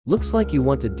Looks like you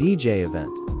want a DJ event.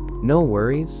 No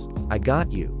worries, I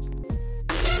got you.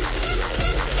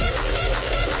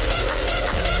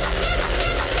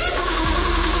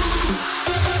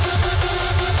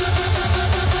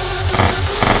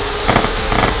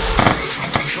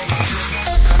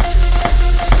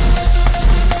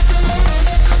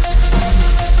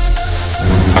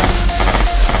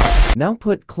 Now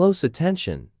put close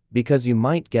attention, because you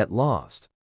might get lost.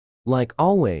 Like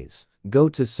always, go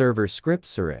to Server Script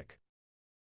Surik.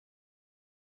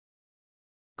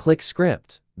 Click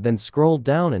Script, then scroll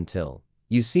down until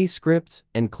you see Script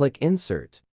and click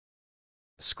Insert.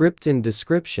 Script in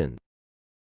description.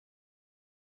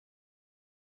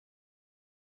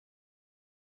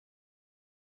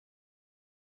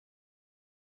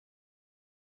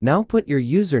 Now put your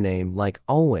username like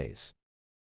always.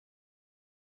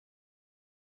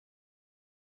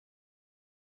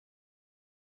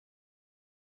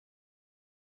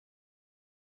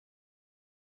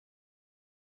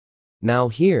 Now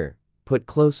here, put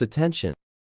close attention.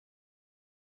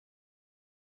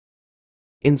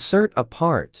 Insert a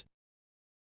part.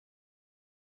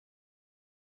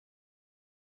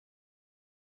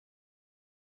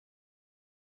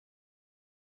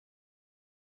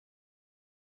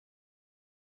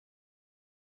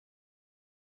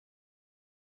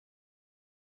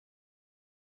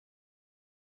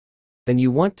 Then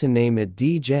you want to name it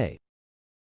DJ.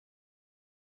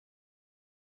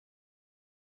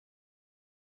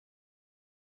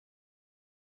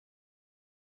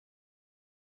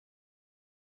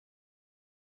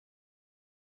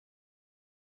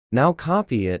 Now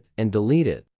copy it and delete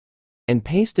it. And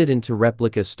paste it into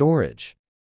replica storage.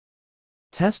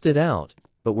 Test it out,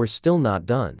 but we're still not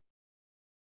done.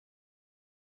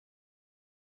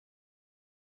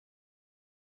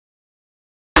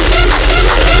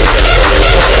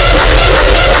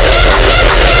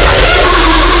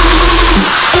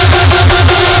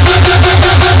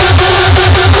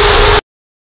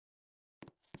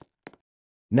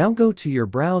 Now go to your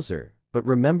browser, but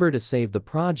remember to save the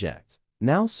project.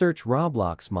 Now search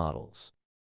Roblox models.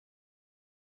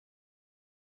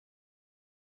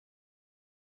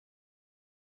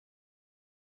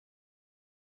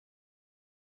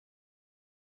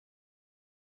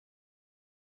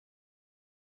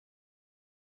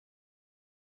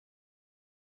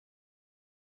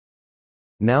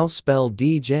 Now spell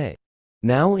DJ.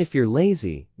 Now if you're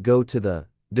lazy, go to the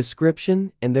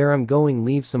description and there I'm going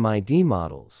leave some ID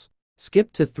models.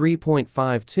 Skip to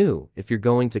 3.52 if you're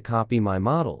going to copy my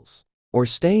models. Or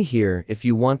stay here if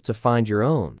you want to find your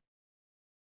own.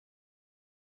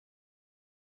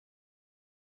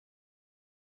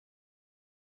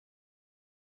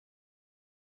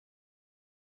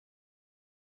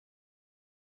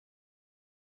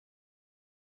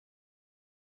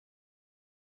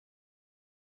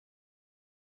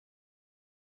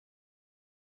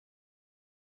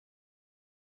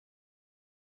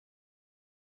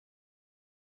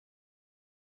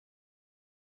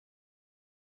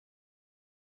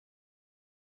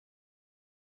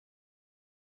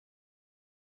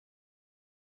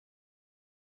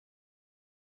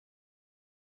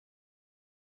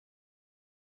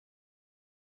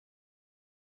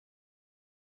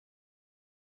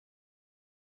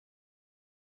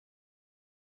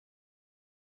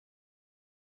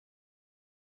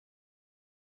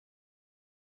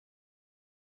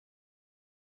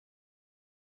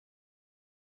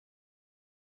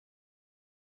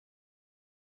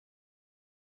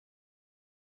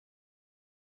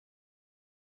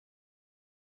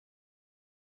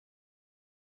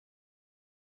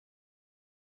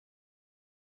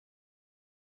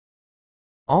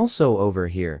 Also over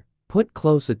here, put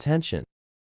close attention.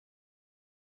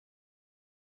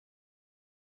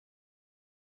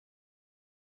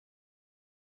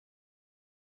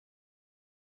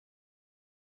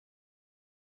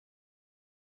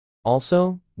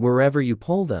 Also, wherever you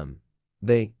pull them,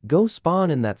 they go spawn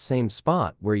in that same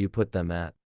spot where you put them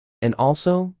at. And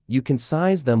also, you can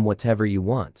size them whatever you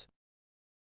want.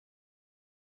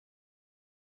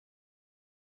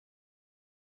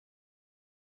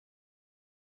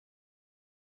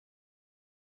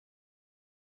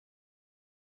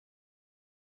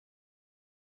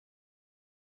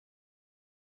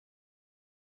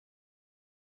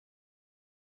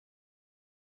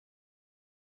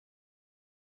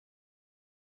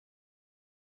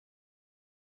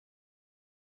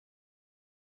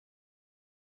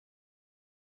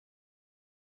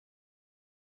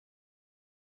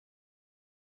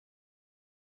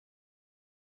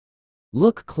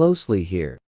 Look closely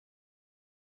here.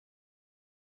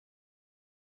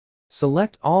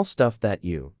 Select all stuff that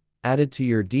you added to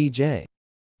your DJ.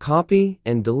 Copy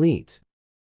and delete.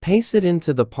 Paste it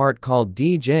into the part called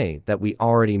DJ that we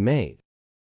already made.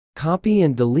 Copy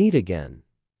and delete again,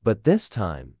 but this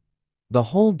time, the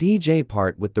whole DJ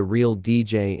part with the real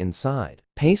DJ inside.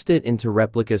 Paste it into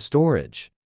replica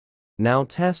storage. Now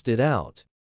test it out.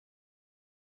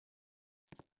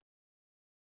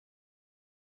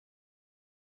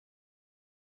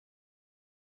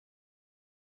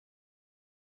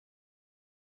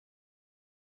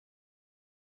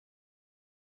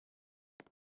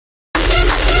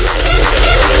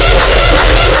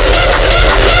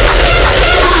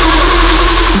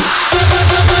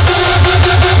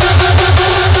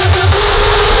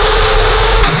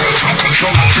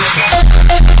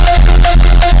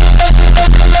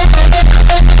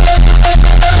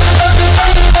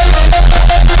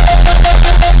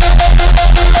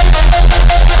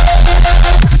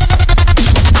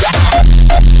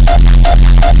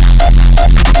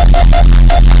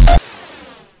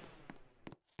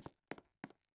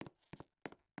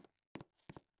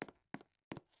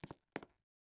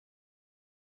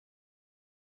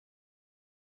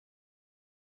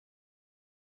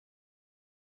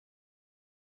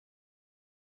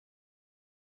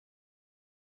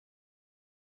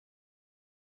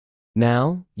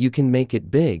 Now, you can make it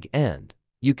big and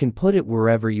you can put it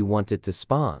wherever you want it to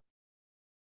spawn.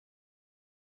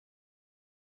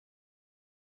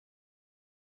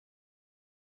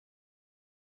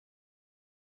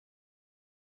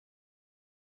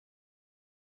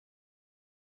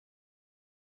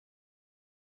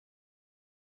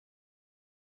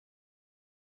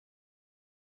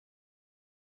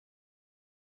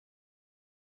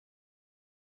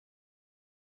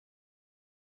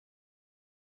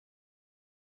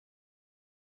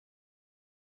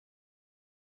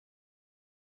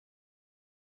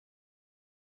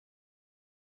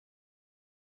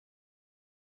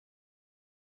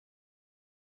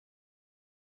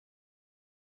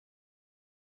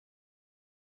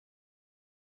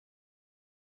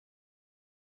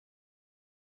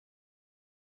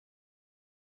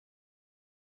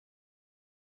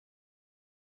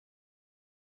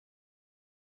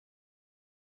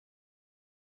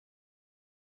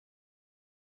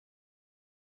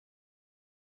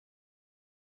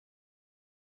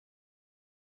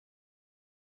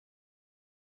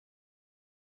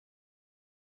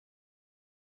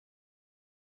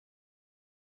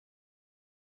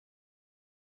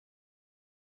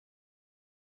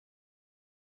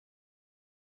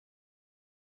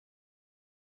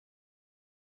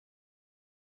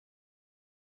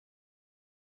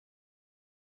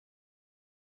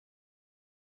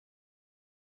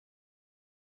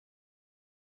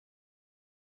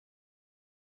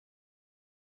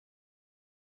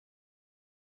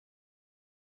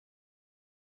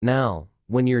 Now,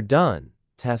 when you're done,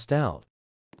 test out.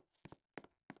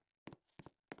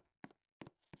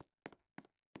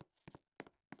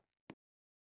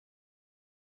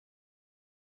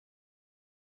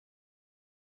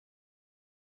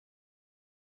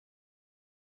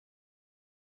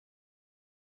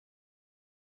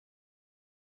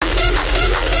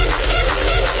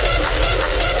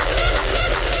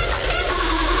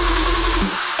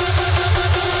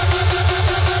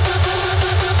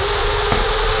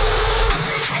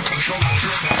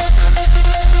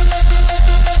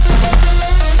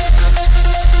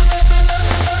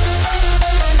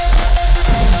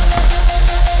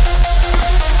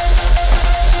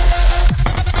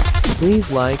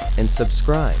 Please like and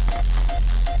subscribe.